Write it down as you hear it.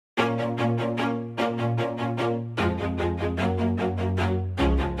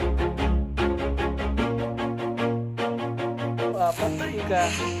Patay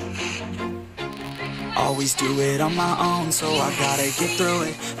ka. Always do it on my own, so I gotta get through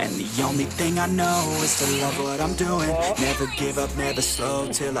it. And the only thing I know is to love what I'm doing. Never give up, never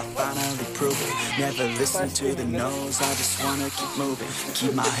slow, till I finally prove it. Never listen to the no's, I just wanna keep moving.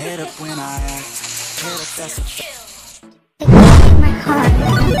 Keep my head up when I act. Head up, that's a fact. My heart.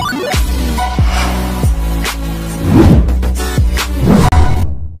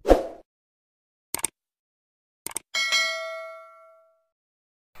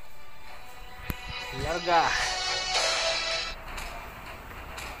 Larga.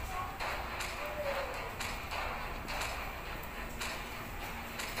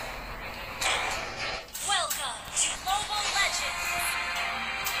 Welcome to Mobile Legends.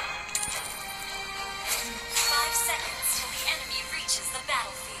 5 seconds till the enemy reaches the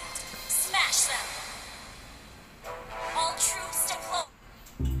battlefield. Smash them. All troops deployed.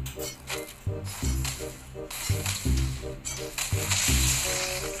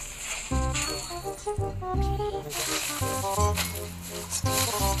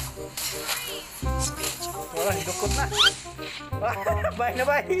 Wala, hidukot na. Bye na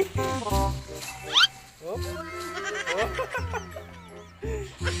bye. Oh.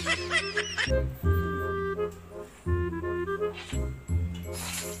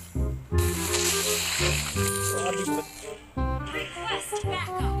 Request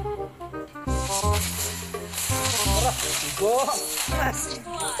backup. Go.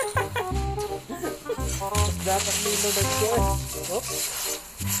 Squad. Dapat nilo na ko. Oh.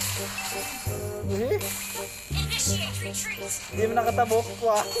 Initiate retreat. Hindi mo nakatabok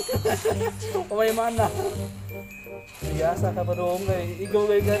ko. Umay mana. Siyasa ka pa doon kay igaw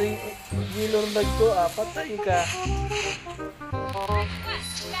kay gari gilor nagko patay ka.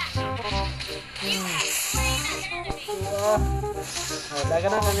 Request backup. You have slain an enemy. Daga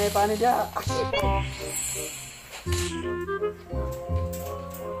na kanay pani dia.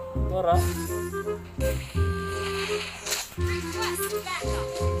 Tora. Request backup.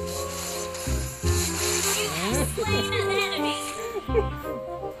 You have slain an enemy.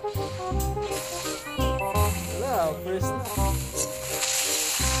 Wala, first na.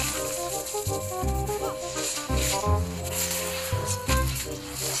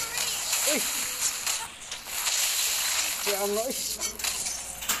 Uy! Kaya ang noise.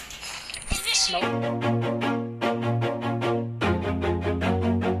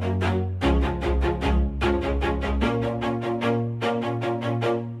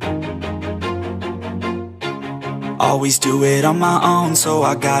 Always do it on my own, so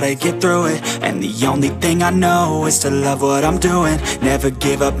I gotta get through it. And the only thing I know is to love what I'm doing. Never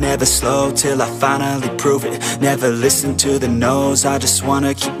give up, never slow, till I finally prove it. Never listen to the no's, I just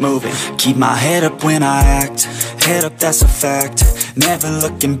wanna keep moving. Keep my head up when I act, head up, that's a fact. Never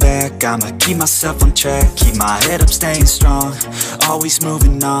looking back, I'ma keep myself on track. Keep my head up, staying strong, always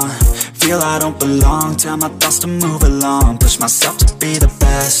moving on. Feel I don't belong, tell my thoughts to move along. Push myself to be the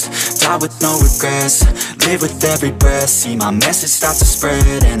best, die with no regrets. Live with every breath, see my message start to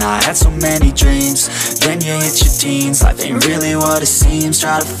spread. And I had so many dreams, then you hit your teens. Life ain't really what it seems,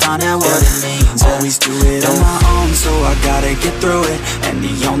 try to find out what it means. Always do it on my own, so I gotta get through it. And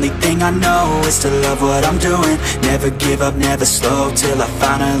the only thing I know is to love what I'm doing. Never give up, never slow, till I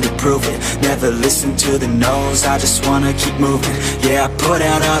finally prove it. Never listen to the no's, I just wanna keep moving. Yeah, I put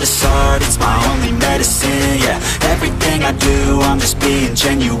out all this art, it's my only medicine. Yeah, everything I do, I'm just being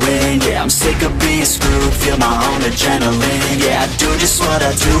genuine. Yeah, I'm sick of being screwed, feel my own adrenaline. Yeah, I do just what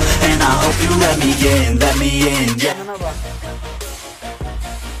I do, and I hope you let me in, let me in. Yeah. Ano ba?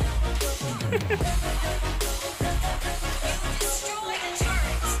 Destroy the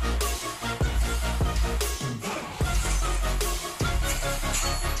turret.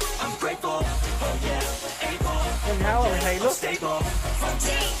 I'm grateful, oh yeah, able, Ang hawa, may halo. stable,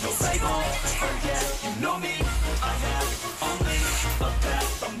 no label, oh yeah, you know me. I have only a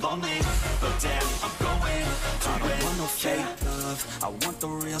path, I'm lonely, but damn, I'm going to win. I don't want no fake love, I want the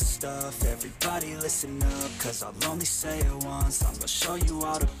real stuff. Everybody listen up, cause I'll only say it once. I'm gonna show you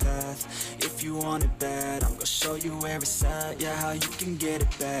all the path, if you want it bad. I'm gonna show you where it's at, yeah, how you can get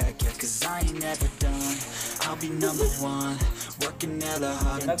it back. Yeah, cause I ain't never done, I'll be number one. Working hella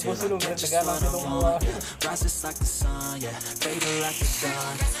hard until I get just what I want. Yeah, rises like the sun, yeah, fatal like the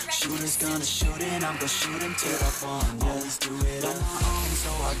gun. Shooters gonna shoot and I'm gonna shoot until I fall. Always do it on my own, so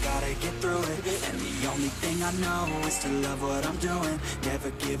I I gotta get through it. And the only thing I know is to love what I'm doing.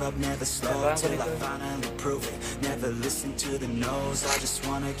 Never give up, never slow till I finally prove it. Never listen to the no's, I just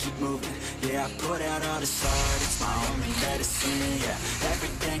wanna keep moving. Yeah, I put out all this art, it's my only medicine. Yeah,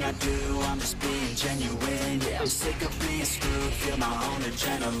 everything I do, I'm just being genuine. Yeah, I'm sick of being screwed, feel my own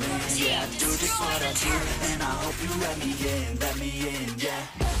adrenaline. Yeah, I do just what I do, and I hope you let me in, yeah.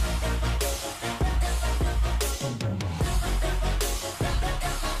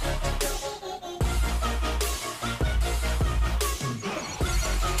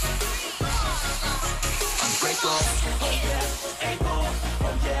 Grateful, oh yeah, able,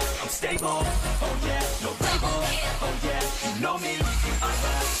 oh yeah, I'm stable, oh yeah, no label, oh yeah, you know me, I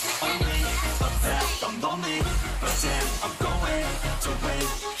have only a path, I'm lonely, but damn, I'm going to win,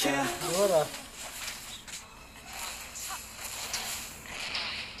 yeah. Aurora.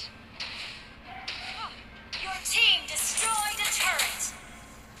 Your team destroyed a turret.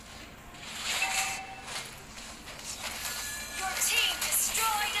 Your team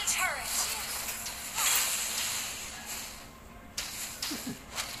destroyed a turret.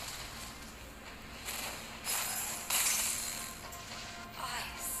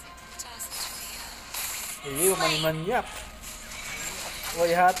 Sige, manimanyak.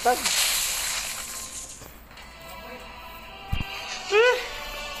 Huwag hatag.